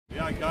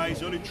Yeah,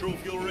 guys, only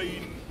truth you'll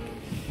read.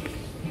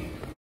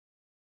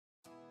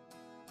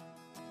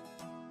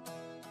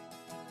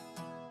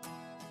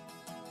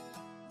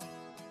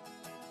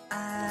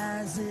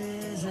 As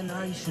is a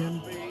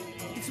nation,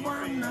 it's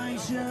one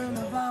nation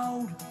of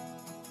old.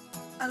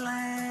 A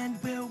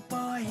land built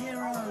by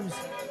heroes,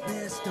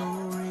 their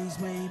stories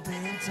we've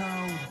been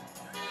told.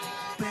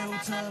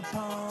 Built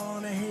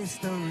upon a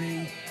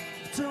history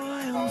of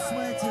toil,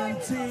 sweat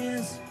and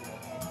tears.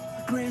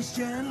 A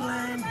Christian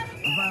land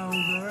of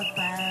over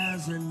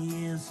 1,000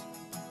 years.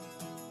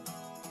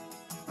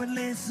 But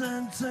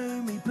listen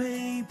to me,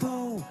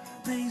 people,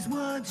 these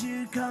words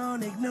you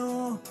can't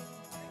ignore.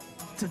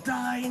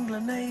 Today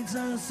England needs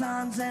her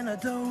sons and her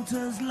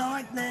daughters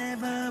like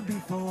never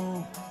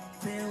before.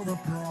 Feel the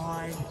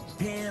pride,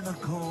 hear the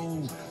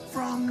call,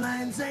 from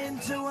Land's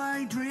End to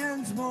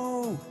Adrian's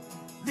Wall.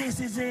 This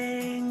is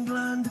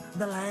England,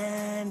 the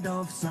land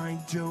of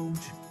St.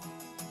 George.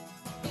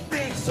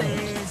 This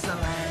is the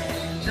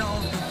land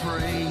of the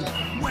free,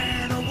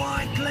 where the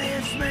white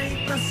cliffs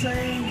meet the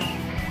sea.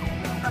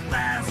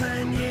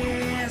 1,000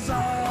 years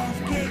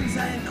of kings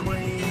and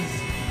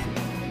queens,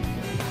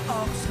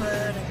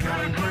 Oxford and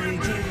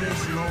Cambridge,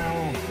 English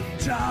law,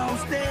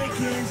 Charles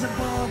Dickens and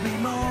Bobby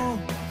Moore,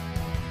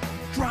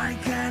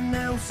 Drake and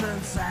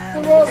Nelson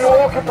Sanders. If you're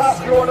walking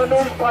past, you want a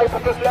newspaper,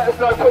 just let us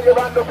know. Put your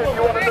hand up if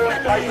you want a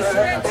newspaper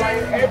and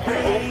explain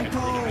everything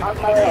and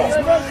these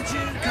words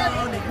you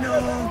can't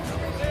ignore.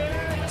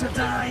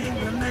 Today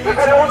England needs Has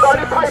anyone got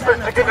any papers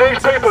to give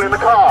these people in the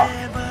car?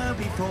 Never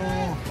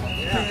before.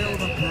 Feel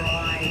the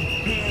pride,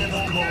 hear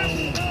the call,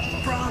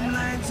 from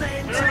Land's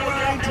End to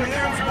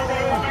Adrian's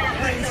Wall.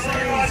 This is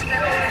the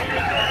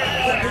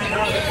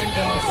land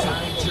of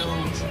St.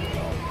 George.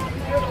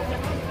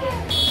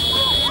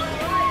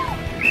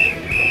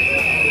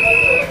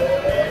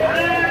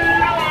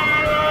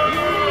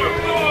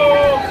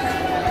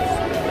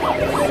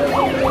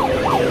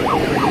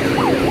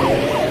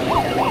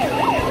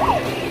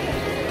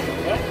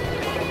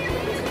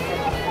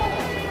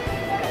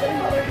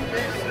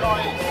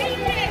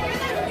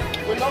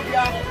 We love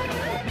you.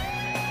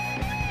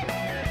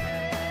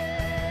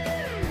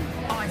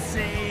 I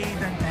see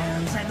the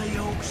Downs and the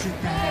Yorkshire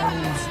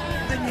Downs,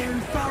 the New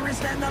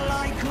Forest and the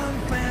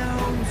Lakeland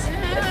Fells,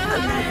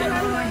 and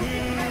now I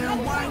hear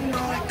one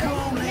night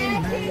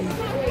calling me.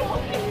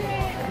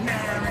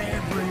 Now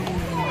every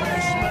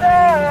Englishman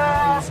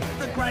knows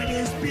the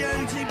greatest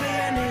beauty be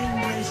an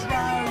English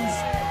rose,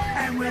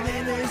 and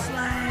within this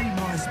land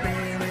my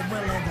spirit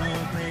will ever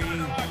be.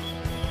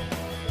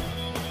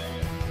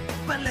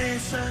 But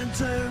listen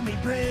to me,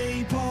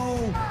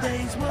 people,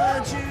 these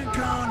words you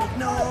can't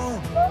ignore.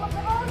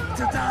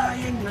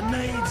 Today England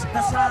needs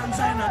her sons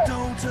and her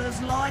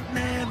daughters like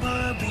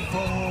never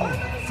before.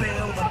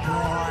 Feel the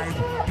pride,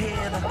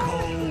 hear the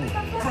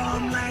call,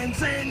 from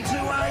Land's End to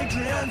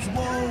Adrian's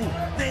Wall.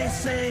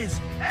 This is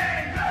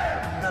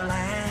England, the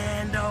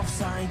land of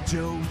St.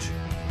 George.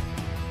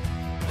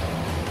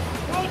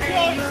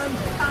 England,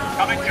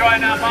 Come and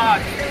join our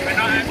march. We're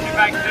not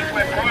anti-vaxxers,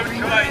 we're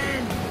pro-choice.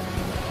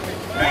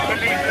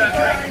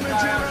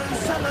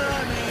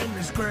 Jerusalem in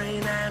this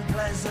green and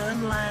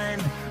pleasant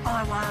land.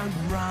 I won't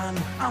run,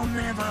 I'll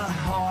never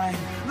hide.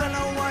 They'll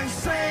always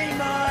see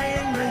my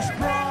English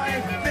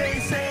pride.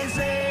 This is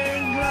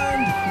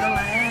England, the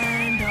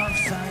land of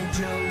St.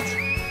 George.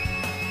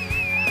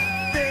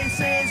 This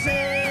is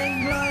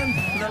England,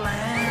 the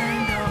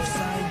land of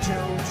St.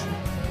 George.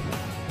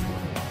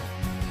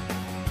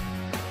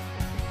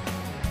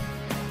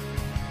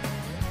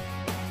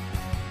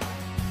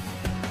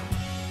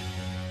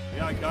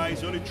 Yeah,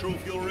 guys, only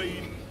truth you'll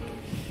read.